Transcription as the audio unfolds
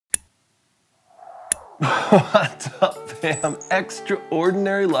What's up, fam?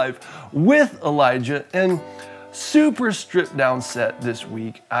 Extraordinary Life with Elijah, and super stripped down set this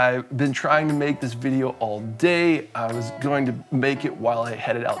week. I've been trying to make this video all day. I was going to make it while I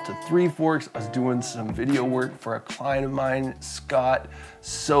headed out to Three Forks. I was doing some video work for a client of mine, Scott.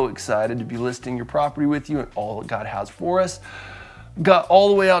 So excited to be listing your property with you and all that God has for us. Got all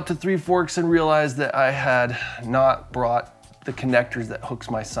the way out to Three Forks and realized that I had not brought the connectors that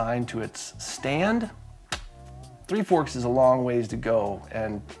hooks my sign to its stand. Three Forks is a long ways to go,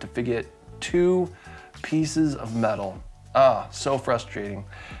 and to forget 2 pieces of metal. So frustrating.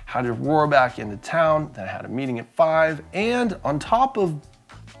 Had to roar back into town, then I had a meeting at 5, and on top of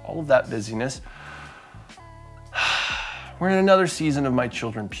all of that busyness, we're in another season of my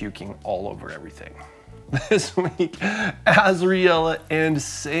children puking all over everything. This week, Azriella and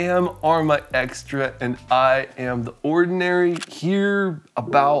S.A.M are my extra, and I am the ordinary. Here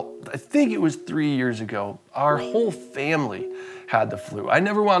about, I think it was 3 years ago, our whole family had the flu. I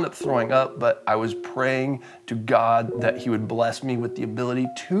never wound up throwing up, but I was praying to God that he would bless me with the ability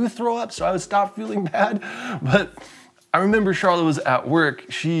to throw up so I would stop feeling bad. But I remember Charlotte was at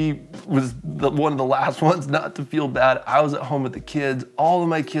work. She was one of the last ones not to feel bad. I was at home with the kids. All of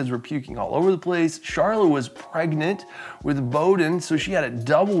my kids were puking all over the place. Charlotte was pregnant with Bowden, so she had it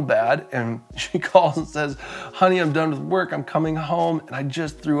double bad. And she calls and says, honey, I'm done with work. I'm coming home and I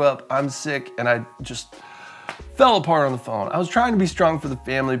just threw up. I'm sick. And I just fell apart on the phone. I was trying to be strong for the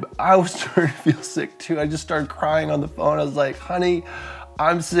family, but I was starting to feel sick too. I just started crying on the phone. I was like, honey,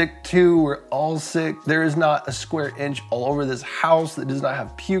 I'm sick too, we're all sick. There is not a square inch all over this house that does not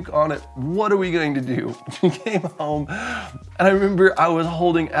have puke on it. What are we going to do? She came home, and I remember I was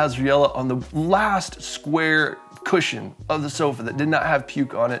holding Azriella on the last square cushion of the sofa that did not have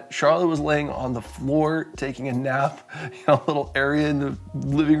puke on it. Charlotte was laying on the floor taking a nap in a little area in the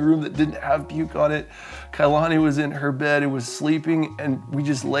living room that didn't have puke on it. Kailani was in her bed and was sleeping, and we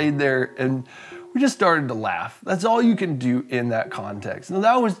just laid there and we just started to laugh. That's all you can do in that context. Now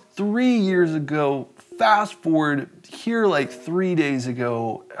that was 3 years ago. Fast forward here like 3 days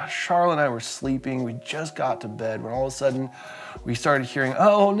ago, Charlotte and I were sleeping. We just got to bed when all of a sudden we started hearing,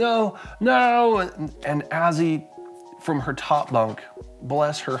 oh no, no. And Azzy from her top bunk,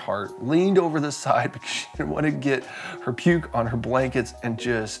 bless her heart, leaned over the side because she didn't want to get her puke on her blankets and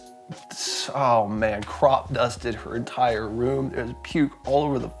just, oh man, crop dusted her entire room. There's puke all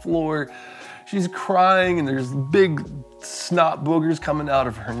over the floor. She's crying and there's big snot boogers coming out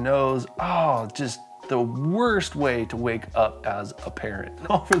of her nose. Oh, just the worst way to wake up as a parent.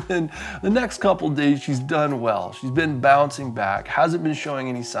 Over then the next couple days, she's done well. She's been bouncing back, hasn't been showing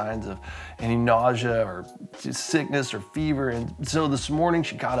any signs of any nausea or sickness or fever. And so this morning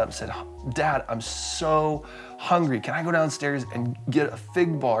she got up and said, Dad, I'm so hungry. Can I go downstairs and get a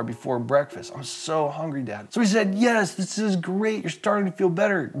fig bar before breakfast? I'm so hungry, Dad. So we said, yes, this is great. You're starting to feel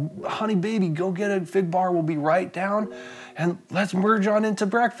better. Honey, baby, go get a fig bar. We'll be right down and let's merge on into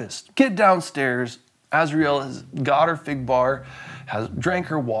breakfast. Get downstairs. Azriella has got her fig bar, has drank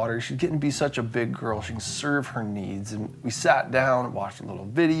her water. She's getting to be such a big girl. She can serve her needs. And we sat down, watched a little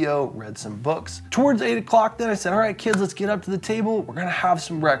video, read some books. Towards 8 o'clock then I said, all right, kids, let's get up to the table. We're gonna have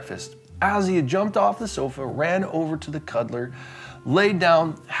some breakfast. Azzy had jumped off the sofa, ran over to the cuddler, laid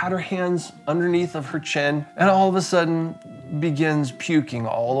down, had her hands underneath of her chin, and all of a sudden begins puking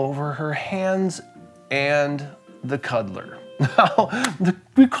all over her hands and the cuddler. Now,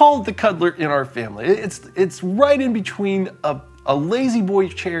 we call it the cuddler in our family. It's right in between a lazy boy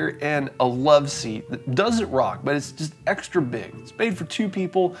chair and a love seat that doesn't rock, but it's just extra big. It's made for 2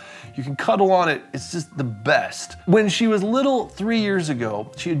 people. You can cuddle on it. It's just the best. When she was little 3 years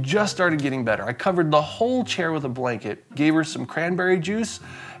ago, she had just started getting better. I covered the whole chair with a blanket, gave her some cranberry juice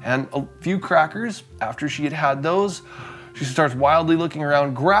and a few crackers. After she had had those, she starts wildly looking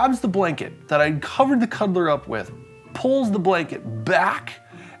around, grabs the blanket that I'd covered the cuddler up with, pulls the blanket back,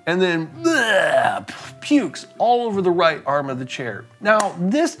 and then pukes all over the right arm of the chair. Now,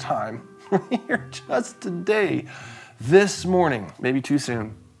 this time, here just today, this morning, maybe too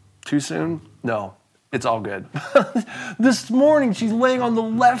soon. Too soon? No, it's all good. This morning, she's laying on the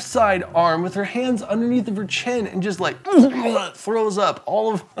left side arm with her hands underneath of her chin and just like throws up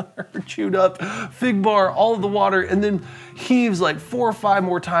all of her chewed up fig bar, all of the water, and then heaves like 4 or 5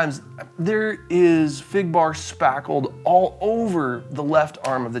 more times. There is fig bar spackled all over the left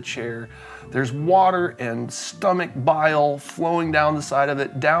arm of the chair. There's water and stomach bile flowing down the side of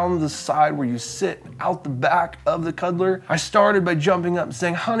it, down the side where you sit, out the back of the cuddler. I started by jumping up and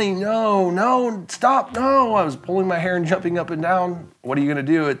saying, honey, no, stop, no. I was pulling my hair and jumping up and down. What are you gonna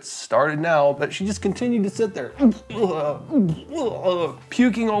do? It started now, but she just continued to sit there,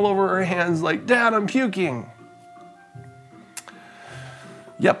 puking all over her hands like, Dad, I'm puking.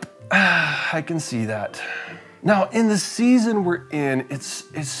 Yep, I can see that. Now, in the season we're in, it's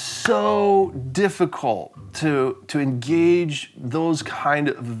so difficult to engage those kind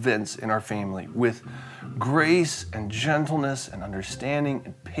of events in our family with grace and gentleness and understanding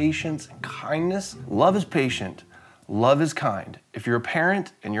and patience and kindness. Love is patient, love is kind. If you're a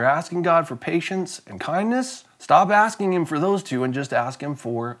parent and you're asking God for patience and kindness, stop asking Him for those two and just ask Him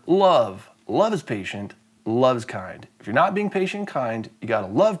for love. Love is patient, love is kind. If you're not being patient and kind, you got a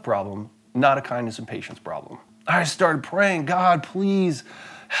love problem, not a kindness and patience problem. I started praying, God, please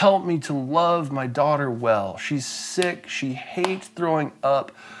help me to love my daughter well. She's sick, she hates throwing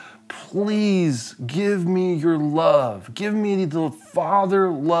up. Please give me your love. Give me the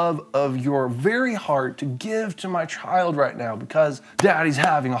father love of your very heart to give to my child right now because Daddy's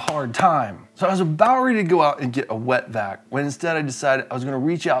having a hard time. So I was about ready to go out and get a wet vac when instead I decided I was gonna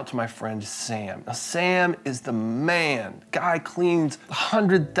reach out to my friend Sam. Now Sam is the man. Guy cleans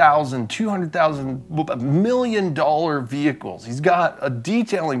 $100,000, $200,000, $1 million vehicles. He's got a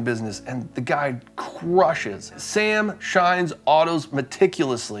detailing business and the guy crushes. Sam shines autos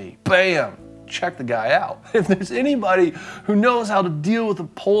meticulously. Bam! Check the guy out. If there's anybody who knows how to deal with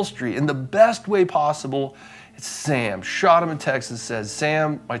upholstery in the best way possible, it's Sam. Shot him a text that says,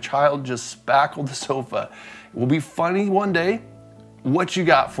 Sam, my child just spackled the sofa. It will be funny one day. What you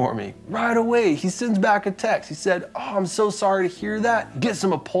got for me? Right away, he sends back a text. He said, oh, I'm so sorry to hear that. Get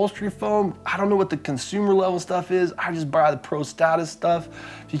some upholstery foam. I don't know what the consumer level stuff is. I just buy the pro status stuff.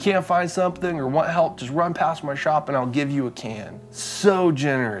 If you can't find something or want help, just run past my shop and I'll give you a can. So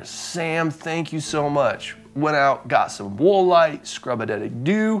generous. Sam, thank you so much. Went out, got some wool light,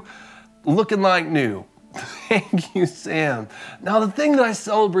 scrub-a-daddy-doo, looking like new. Thank you, Sam. Now, the thing that I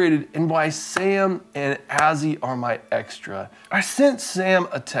celebrated and why Sam and Azzy are my extra, I sent Sam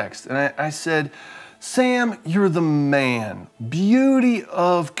a text and I said, Sam, you're the man. Beauty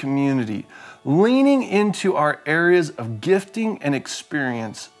of community. Leaning into our areas of gifting and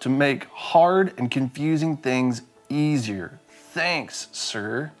experience to make hard and confusing things easier. Thanks,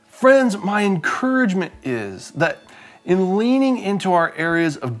 sir. Friends, my encouragement is that in leaning into our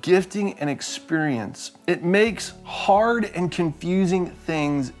areas of gifting and experience, it makes hard and confusing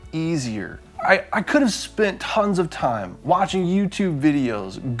things easier. I could have spent tons of time watching YouTube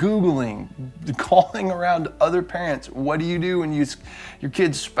videos, Googling, calling around to other parents. What do you do when your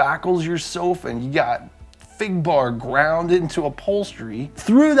kid spackles your sofa and you got fig bar ground into upholstery?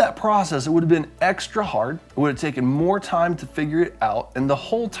 Through that process, it would have been extra hard. It would have taken more time to figure it out. And the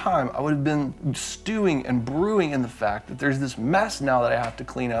whole time I would have been stewing and brewing in the fact that there's this mess now that I have to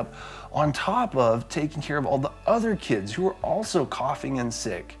clean up on top of taking care of all the other kids who are also coughing and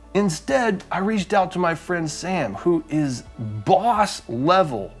sick. Instead, I reached out to my friend Sam, who is boss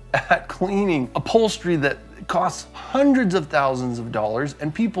level at cleaning upholstery that costs hundreds of thousands of dollars,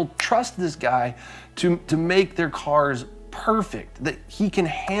 and people trust this guy to make their cars perfect, that he can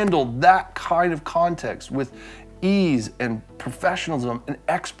handle that kind of context with ease and professionalism and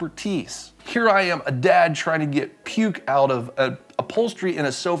expertise. Here I am, a dad trying to get puke out of upholstery in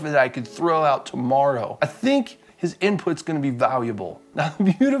a sofa that I could throw out tomorrow. I think his input's gonna be valuable. Now, the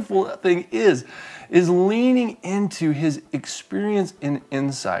beautiful thing is leaning into his experience and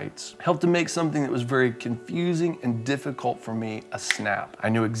insights helped to make something that was very confusing and difficult for me a snap. I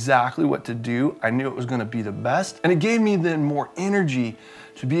knew exactly what to do. I knew it was gonna be the best, and it gave me then more energy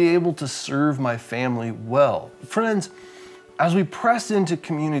to be able to serve my family well. Friends, as we press into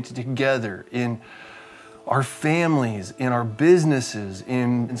community together in our families, in our businesses,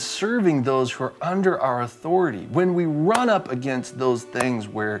 in serving those who are under our authority, when we run up against those things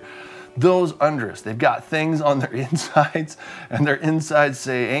where those under us, they've got things on their insides and their insides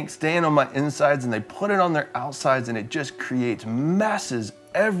say, ain't staying on my insides, and they put it on their outsides and it just creates messes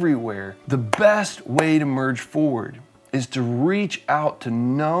everywhere. The best way to merge forward is to reach out to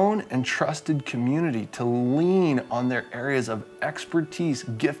known and trusted community, to lean on their areas of expertise,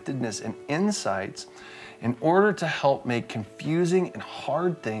 giftedness, and insights in order to help make confusing and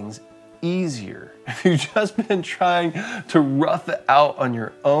hard things easier. If you've just been trying to rough it out on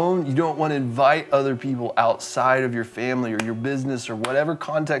your own, you don't want to invite other people outside of your family or your business or whatever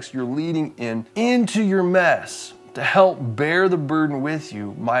context you're leading in into your mess to help bear the burden with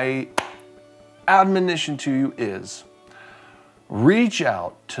you, my admonition to you is Reach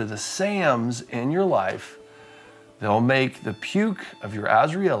out to the SAMs in your life. They'll make the puke of your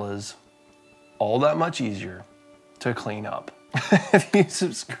Azriellas all that much easier to clean up. If you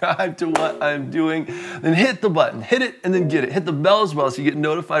subscribe to what I'm doing, then hit the button, hit it and then get it. Hit the bell as well so you get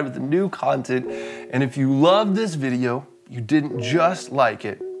notified with the new content. And if you love this video, you didn't just like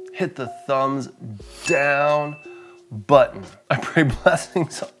it, hit the thumbs down button. I pray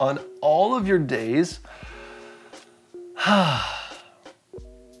blessings on all of your days.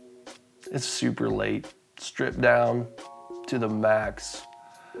 It's super late, stripped down to the max.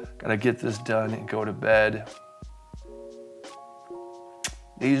 Gotta get this done and go to bed.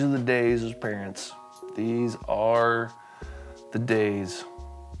 These are the days as parents. These are the days.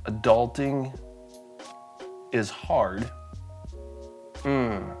 Adulting is hard,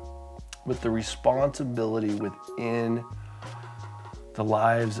 but the responsibility within the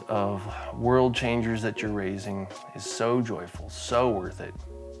lives of world changers that you're raising is so joyful, so worth it.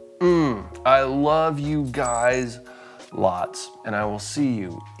 I love you guys lots, and I will see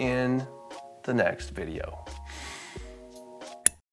you in the next video.